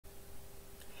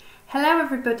Hello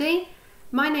everybody,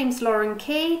 my name's Lauren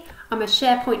Key, I'm a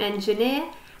SharePoint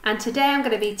engineer and today I'm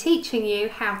going to be teaching you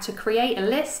how to create a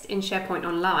list in SharePoint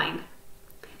Online.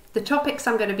 The topics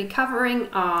I'm going to be covering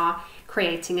are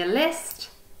creating a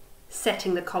list,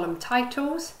 setting the column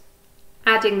titles,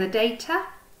 adding the data,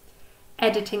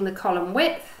 editing the column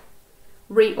width,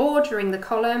 reordering the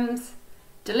columns,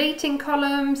 deleting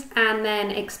columns and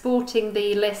then exporting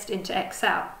the list into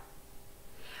Excel.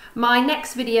 My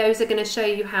next videos are going to show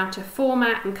you how to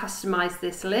format and customize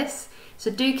this list, so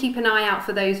do keep an eye out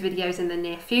for those videos in the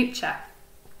near future.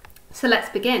 So let's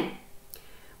begin.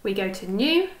 We go to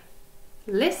New,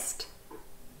 List.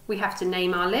 We have to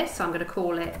name our list, so I'm going to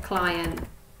call it Client,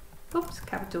 oops,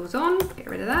 capitals on, get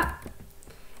rid of that,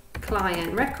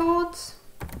 Client Records.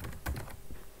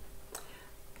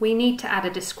 We need to add a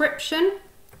description,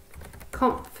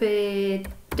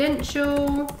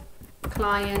 confidential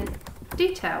client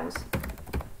details.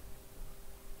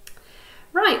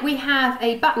 Right, we have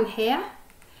a button here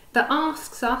that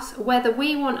asks us whether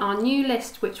we want our new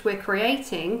list which we're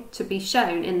creating to be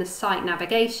shown in the site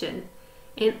navigation.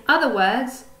 In other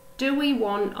words, do we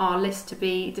want our list to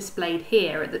be displayed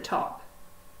here at the top?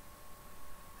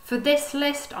 For this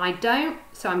list I don't,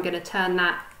 so I'm going to turn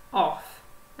that off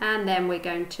and then we're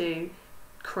going to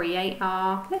create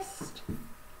our list.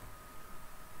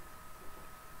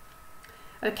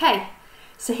 Okay,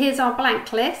 so here's our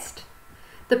blank list.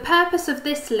 The purpose of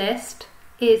this list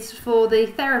is for the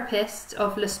therapists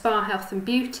of Le Spa Health and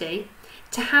Beauty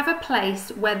to have a place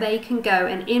where they can go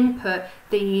and input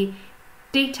the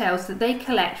details that they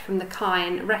collect from the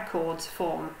client records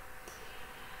form.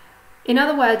 In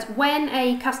other words, when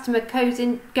a customer goes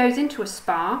into a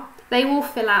spa, they will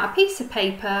fill out a piece of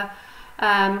paper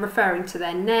referring to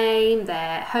their name,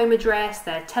 their home address,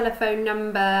 their telephone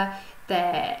number,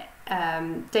 their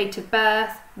date of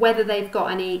birth, whether they've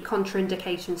got any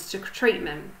contraindications to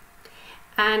treatment.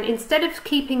 And instead of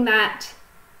keeping that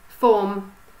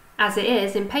form as it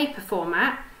is in paper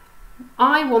format,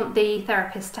 I want the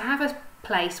therapist to have a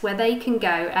place where they can go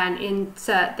and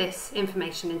insert this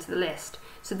information into the list.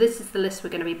 So this is the list we're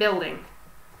going to be building.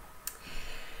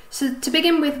 So to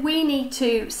begin with, we need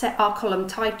to set our column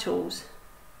titles.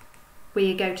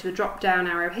 We go to the drop down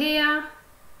arrow here,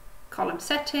 column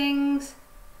settings,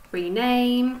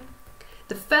 rename.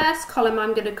 The first column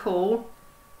I'm going to call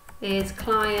is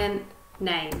client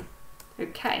name.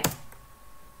 Okay,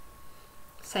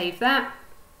 save that.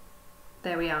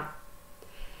 There we are.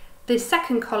 The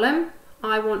second column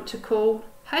I want to call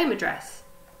home address.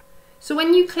 So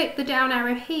when you click the down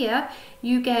arrow here,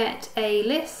 you get a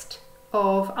list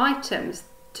of items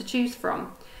to choose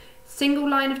from. Single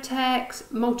line of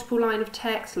text, multiple line of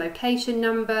text, location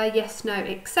number, yes, no,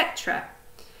 etc.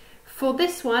 For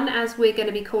this one, as we're going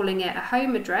to be calling it a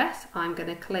home address, I'm going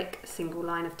to click single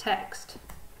line of text.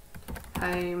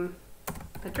 Home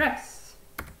address.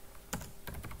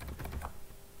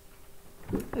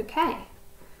 Okay.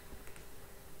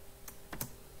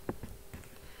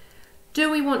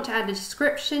 Do we want to add a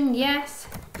description? Yes.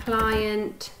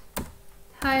 Client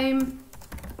home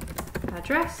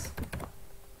address.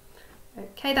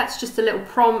 Okay, that's just a little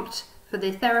prompt for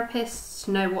the therapists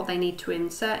to know what they need to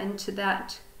insert into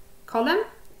that column.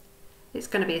 It's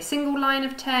going to be a single line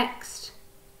of text.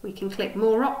 We can click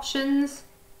more options.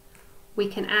 We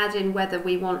can add in whether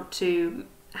we want to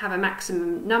have a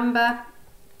maximum number.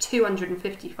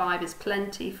 255 is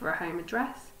plenty for a home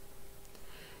address.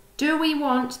 Do we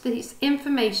want this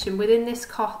information within this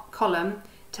column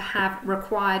to have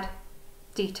required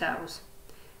details?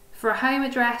 For a home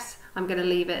address, I'm going to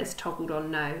leave it as toggled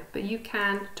on no, but you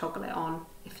can toggle it on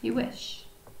if you wish.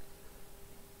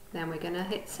 Then we're going to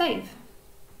hit save.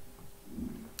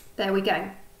 There we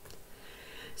go.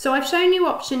 So I've shown you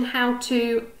option how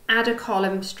to add a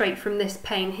column straight from this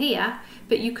pane here,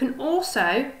 but you can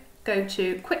also go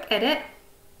to quick edit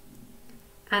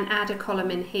and add a column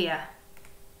in here.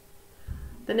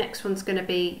 The next one's going to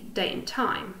be date and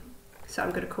time. So I'm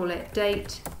going to call it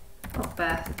date of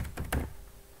birth.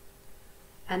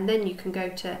 And then you can go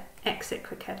to exit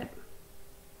quick edit.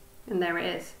 And there it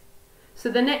is. So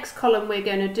the next column we're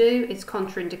going to do is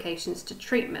contraindications to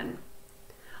treatment.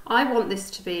 I want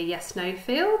this to be a yes/no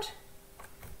field.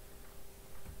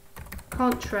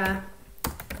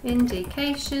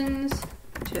 Contraindications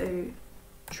to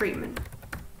treatment.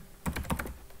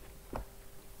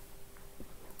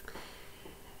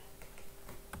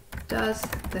 Does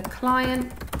the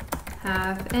client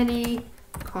have any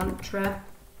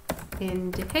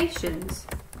contraindications?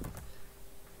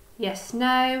 Yes,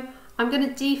 no. I'm going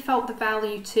to default the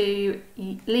value to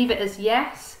leave it as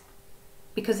yes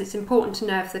because it's important to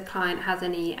know if the client has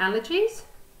any allergies.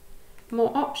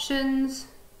 more options.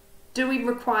 Do we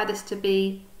require this to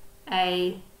be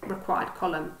a required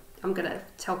column? I'm going to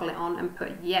toggle it on and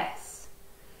put yes.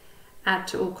 Add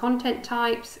to all content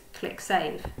types, click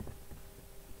save.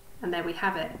 And there we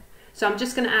have it. So I'm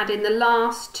just going to add in the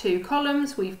last two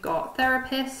columns. We've got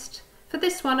therapist. For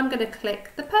this one, I'm going to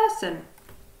click the person.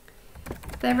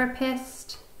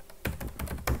 Therapist,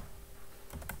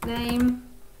 name,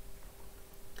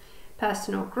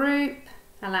 personal group,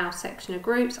 allow section of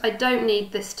groups. I don't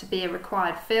need this to be a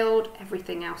required field.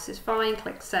 Everything else is fine.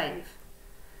 Click save.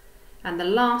 And the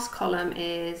last column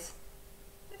is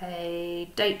a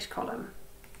date column.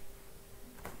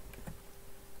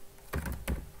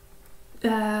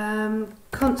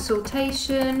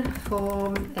 Consultation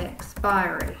form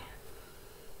expiry.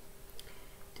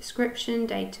 Description,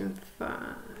 date and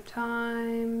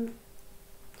time.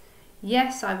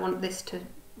 Yes, I want this to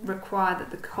require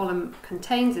that the column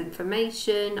contains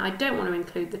information. I don't want to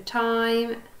include the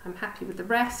time. I'm happy with the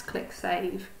rest. Click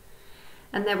save.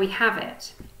 And there we have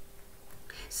it.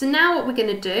 So now what we're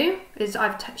going to do is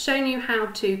I've shown you how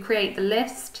to create the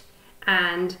list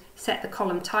and set the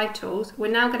column titles.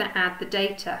 We're now going to add the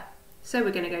data. So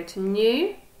we're going to go to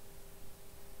new,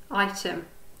 item.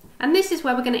 And this is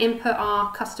where we're going to input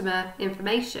our customer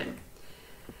information.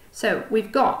 So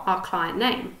we've got our client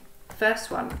name.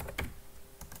 First one,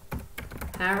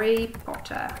 Harry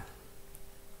Potter.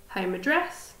 Home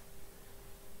address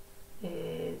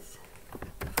is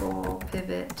 4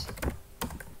 Pivot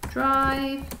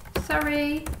Drive,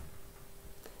 Surrey.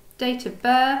 Date of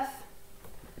birth,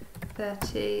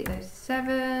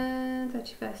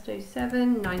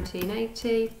 31st/07,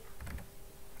 1980.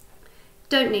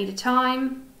 Don't need a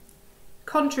time.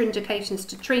 Contraindications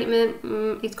to treatment,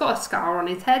 he's got a scar on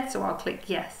his head, so I'll click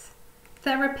yes.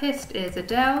 Therapist is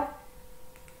Adele.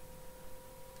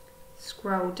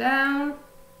 Scroll down.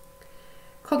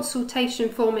 Consultation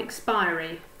form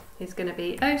expiry is going to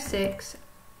be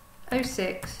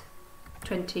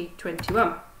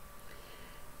 06/06/2021.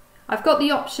 I've got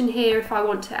the option here if I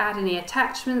want to add any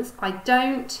attachments. I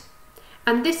don't.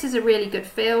 And this is a really good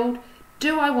field.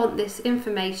 Do I want this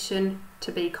information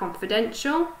to be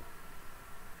confidential?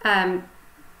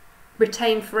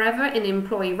 Retained forever in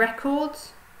employee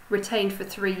records, retained for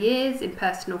 3 years in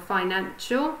personal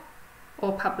financial,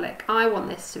 or public. I want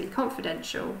this to be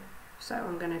confidential, so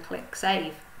I'm going to click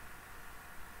save.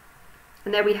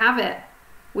 And there we have it.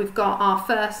 We've got our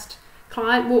first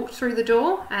client walked through the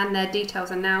door and their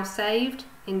details are now saved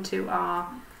into our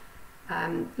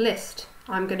list.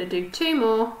 I'm going to do 2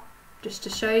 more just to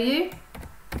show you.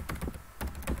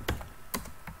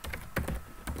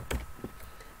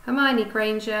 Hermione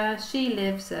Granger, she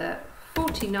lives at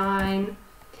 49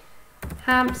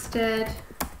 Hampstead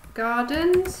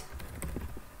Gardens,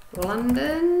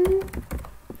 London.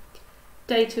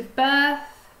 Date of birth,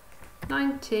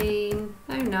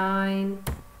 1909,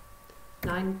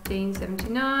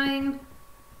 1979.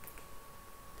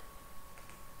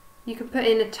 You can put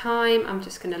in a time. I'm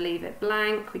just going to leave it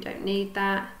blank. We don't need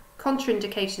that.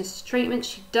 Contraindications to treatment.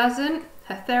 She doesn't.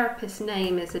 Her therapist's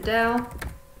name is Adele.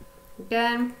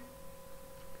 Again.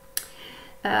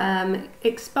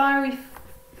 Expiry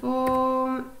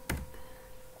form.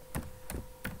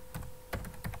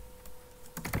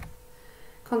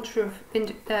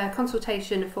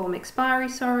 Consultation form expiry,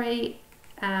 sorry.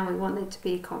 And we want it to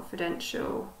be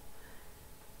confidential.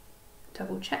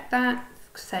 Double check that.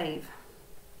 Save.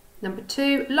 Number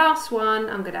 2, last one,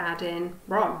 I'm going to add in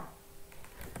Ron.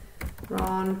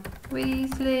 Ron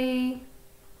Weasley.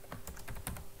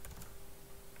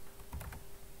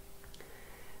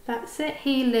 That's it.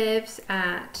 He lives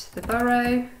at the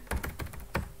Borough,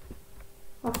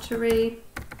 Ottery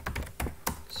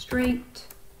Street,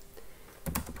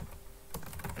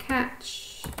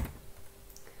 Catch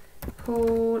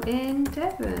Paul in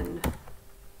Devon.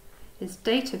 His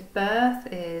date of birth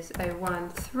is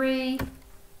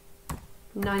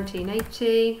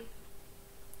 013/1980.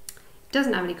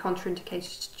 Doesn't have any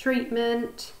contraindications to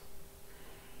treatment.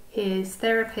 His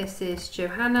therapist is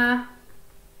Johanna.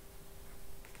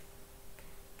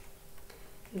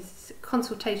 His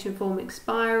consultation form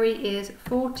expiry is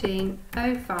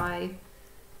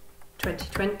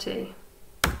 14/05/2020.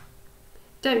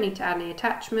 Don't need to add any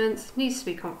attachments. Needs to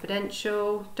be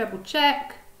confidential. Double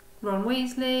check. Ron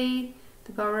Weasley,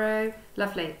 the Borough.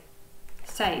 Lovely.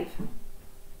 Save.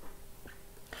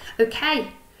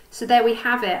 Okay, so there we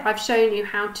have it. I've shown you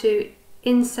how to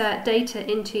insert data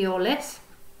into your list.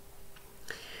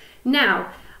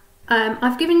 Now,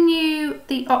 I've given you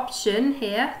the option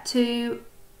here to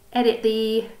edit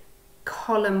the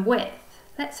column width.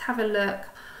 Let's have a look.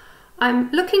 I'm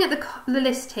looking at the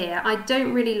list here. I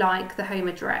don't really like the home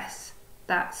address.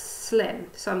 that's slim.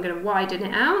 So I'm going to widen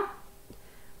it out.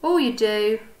 All you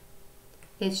do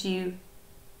is you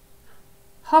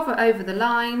hover over the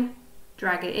line,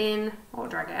 drag it in or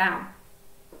drag it out.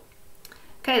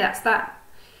 Okay, that's that.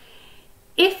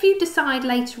 If you decide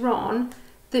later on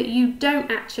that you don't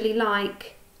actually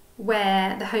like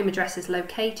where the home address is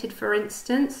located, for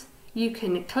instance, you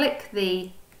can click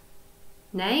the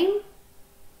name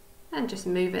and just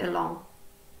move it along.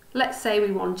 Let's say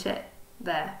we want it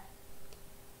there.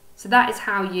 So that is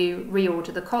how you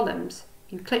reorder the columns.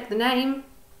 You click the name,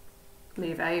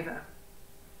 move over.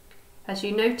 As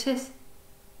you notice,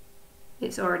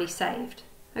 it's already saved.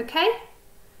 Okay?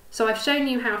 So I've shown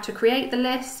you how to create the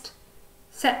list,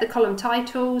 set the column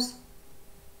titles.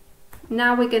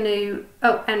 Now we're going to,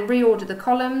 and reorder the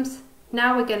columns.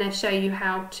 Now we're going to show you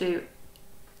how to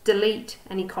delete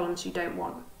any columns you don't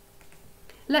want.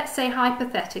 Let's say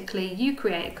hypothetically you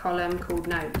create a column called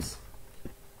notes.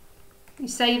 You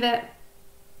save it,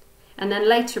 and then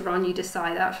later on you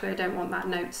decide, actually I don't want that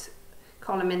notes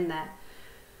column in there.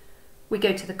 We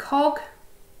go to the cog,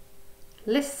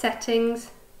 list settings,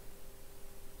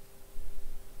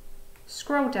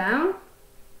 scroll down,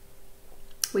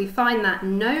 we find that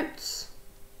notes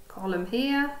column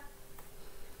here,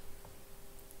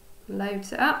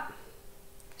 loads it up,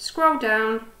 scroll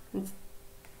down, and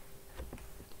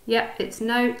yep, it's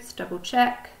notes, double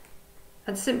check,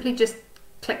 and simply just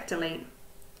click delete.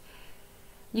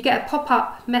 You get a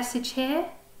pop-up message here.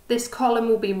 This column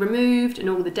will be removed and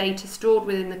all the data stored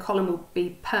within the column will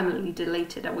be permanently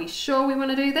deleted. Are we sure we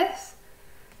want to do this?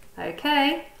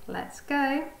 Okay, let's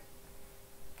go.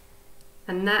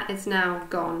 And that is now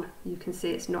gone. You can see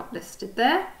it's not listed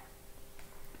there.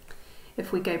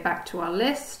 If we go back to our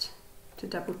list to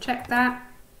double check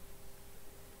that,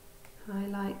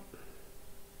 highlight,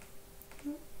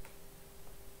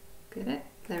 get it,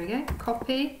 there we go,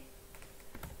 copy.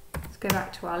 Let's go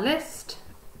back to our list.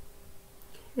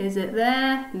 Is it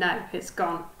there? No, it's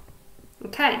gone.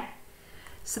 Okay,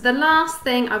 so the last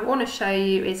thing I want to show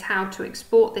you is how to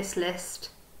export this list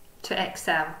to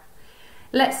Excel.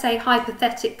 Let's say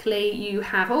hypothetically you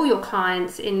have all your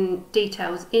clients in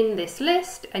details in this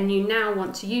list and you now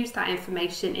want to use that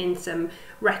information in some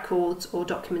records or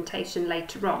documentation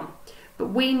later on. But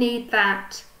we need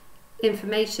that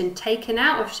information taken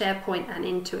out of SharePoint and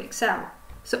into Excel.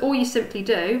 So all you simply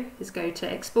do is go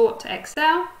to Export to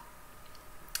Excel.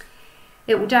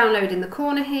 It will download in the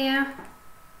corner here.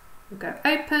 We'll go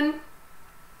Open.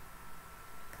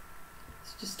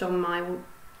 It's just on my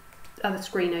other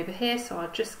screen over here, so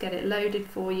I'll just get it loaded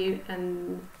for you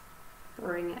and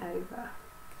bring it over.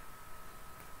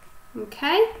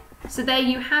 Okay, so there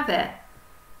you have it.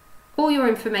 All your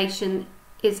information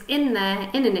is in there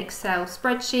in an Excel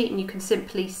spreadsheet and you can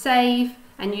simply save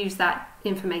and use that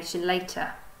information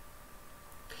later.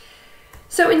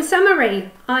 So in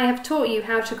summary, I have taught you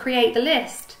how to create the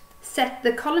list, set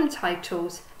the column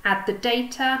titles, add the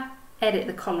data, edit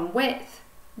the column width,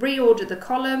 reorder the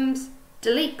columns,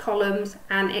 delete columns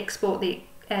and export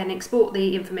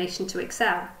the information to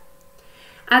Excel.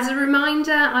 As a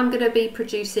reminder, I'm going to be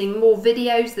producing more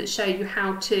videos that show you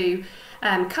how to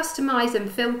customize and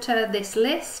filter this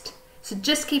list. So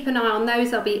just keep an eye on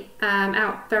those. They'll be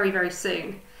out very, very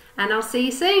soon. And I'll see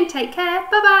you soon. Take care.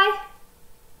 Bye-bye.